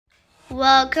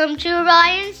Welcome to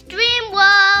Ryan's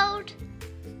Dreamworld.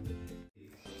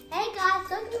 Hey guys,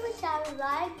 welcome to my channel,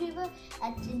 Ryan Dreamworld,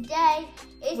 and today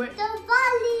is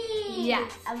Diwali.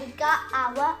 Yes. And we got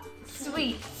our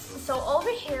sweets. So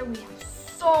over here we have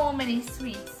so many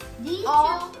sweets. These two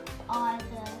are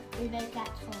the we make at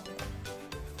home.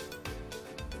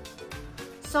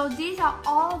 So these are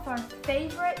all of our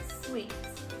favorite sweets.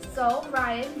 So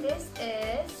Ryan, this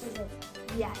is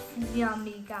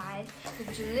yummy guys. The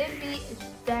jalebi is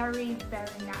very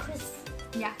nice.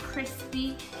 Yeah,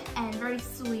 crispy and very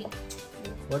sweet.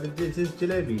 What is this? Is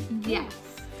jalebi? Yes.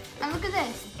 And look at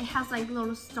this. It has like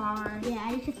little stars.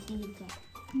 Yeah, you can see it.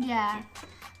 Yeah.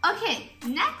 Okay,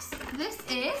 next this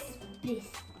is This.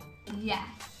 yes.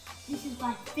 This is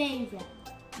my favorite.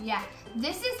 Yeah,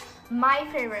 this is my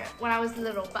favorite when I was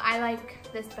little, but I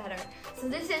like this better. So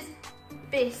this is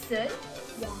besan.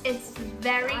 Yeah. It's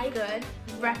very good.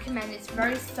 Recommend. It's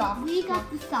very soft. We got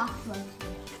the soft one.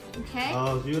 Okay.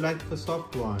 Oh, you like the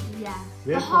soft one? Yeah.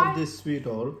 Where from this sweet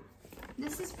all?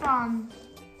 This is from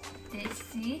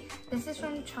Desi. This is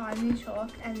from Chandni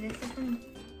Chowk, and this is from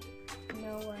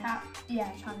Nowhere.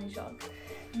 Chandni Chowk.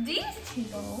 These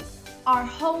two are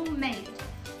homemade.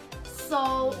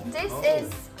 So this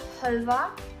is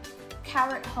halwa,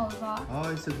 carrot halwa.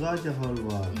 Oh, it's a gajar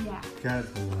halwa. Yeah.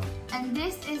 Carrot halwa. And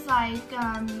this is like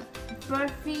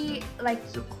burfi, like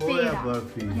It's a khoya peda.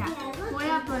 burfi. Yeah,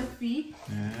 khoya burfi,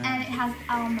 Yeah. and it has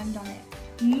almond on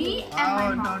it. Me and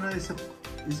my Oh, mom. no, it's a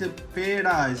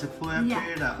peda. It's a khoya Yeah,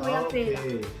 peda. khoya Okay.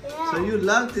 peda. Yeah. So you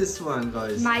love this one,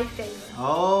 guys. My favorite.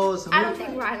 Oh, so I don't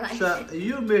think Ryan likes so it.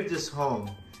 you made this home.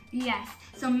 Yes.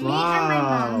 So me and my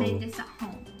Wow. mom made this at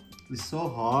home. It's so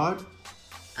hard.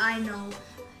 I know.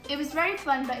 It was very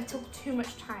fun, but it took too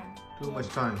much time. Too much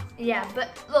time. Yeah, but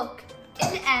look, in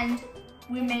the end,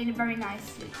 we made it very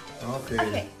nicely. Okay.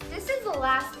 Okay, this is the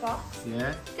last box.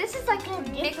 Yeah. This is like a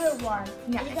mixed Different one.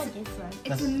 Yeah, It's a different.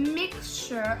 It's a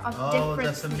mixture of Oh, different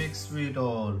that's a sweets. mixed sweet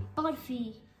all.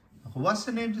 Burfi. What's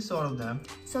the name of all of them?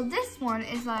 So this one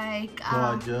is like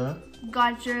Gajar.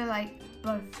 gajar like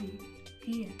burfi.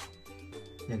 Yeah.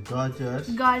 Yeah, gajars.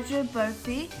 Gajar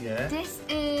burfi. Yeah. This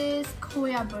is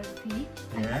khoya burfi,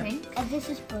 I Yeah. think. And this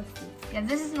is burfi. Yeah,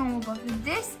 this is normal burfi.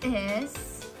 This is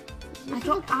I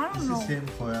don't It's know. the same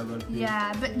khoya burfi.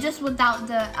 Yeah, but just without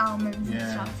the almonds and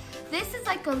Yeah. stuff. This is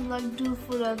like a laddu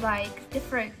full of like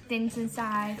different things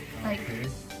inside, like Okay.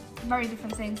 very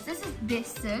different things. This is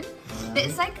besan. But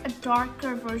it's like a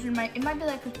darker version. It might be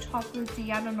like a chocolatey,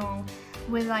 I don't know,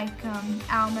 with like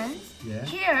almonds. Yeah.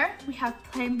 Here we have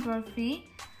plain burfi,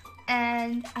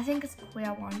 and I think it's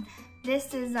khoya one.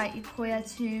 This is like khoya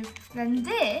too. Then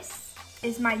this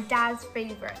is my dad's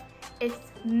favorite. It's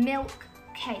milk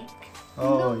cake.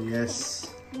 Oh, yes.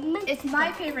 It's my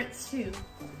favorite too,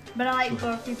 but I like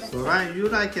burfi better. So, Ryan, you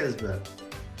like it as well?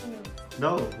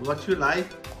 No. What you like?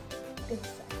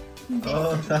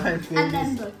 Oh, Ryan And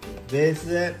then favorite. burfi.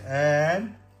 Besan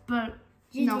and But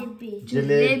no, Jalebi.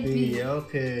 jalebi.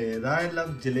 Okay. Ryan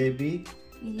loves jalebi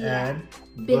yeah,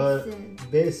 and besan.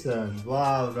 besan.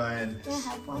 Wow, Ryan. Can I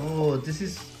have one? Oh, this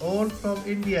is all from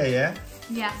India, yeah?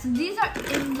 Yeah. So these are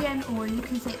Indian, or you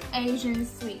can say Asian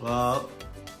sweets. Wow.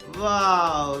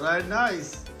 Wow, Ryan,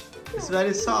 nice. It's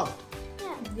very soft.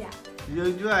 Yeah. You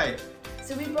enjoy it?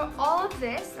 So we brought all of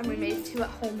this, and we made two at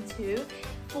home too,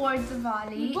 for We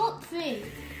Diwali. bought three.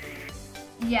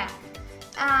 Yeah.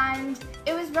 And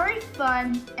it was very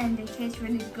fun, and they taste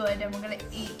really good, and we're gonna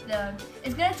eat them.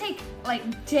 It's gonna take like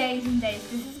days and days.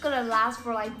 This is gonna last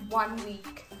for like 1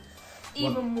 week,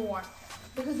 even more,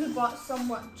 because we bought so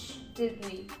much, didn't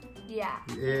we? Yeah.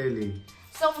 Really?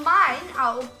 So mine,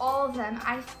 out of all of them,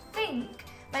 I think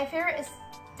my favorite is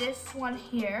this one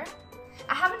here.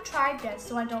 I haven't tried yet,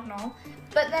 so I don't know.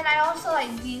 But then I also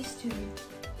like these two,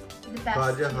 the best.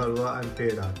 Gajar two. halwa and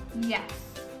peda. Yes.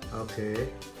 Okay.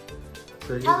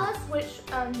 So you, Tell us which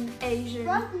Asian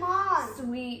What's mine?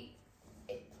 sweet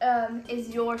is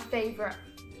your favorite.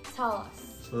 Tell us.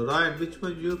 so Ryan, which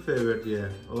one your favorite? Yeah,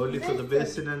 only for the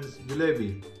besan and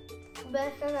jalebi.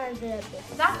 Besan and jalebi.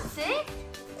 That's it?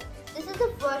 This is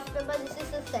the first number, this is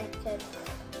the second.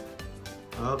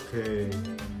 Okay.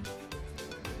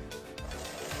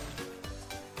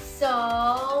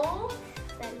 So,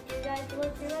 Thank you guys for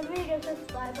watching my video.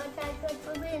 Subscribe my channel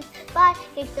for me. Bye.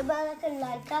 Hit the bell icon,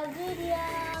 like our video.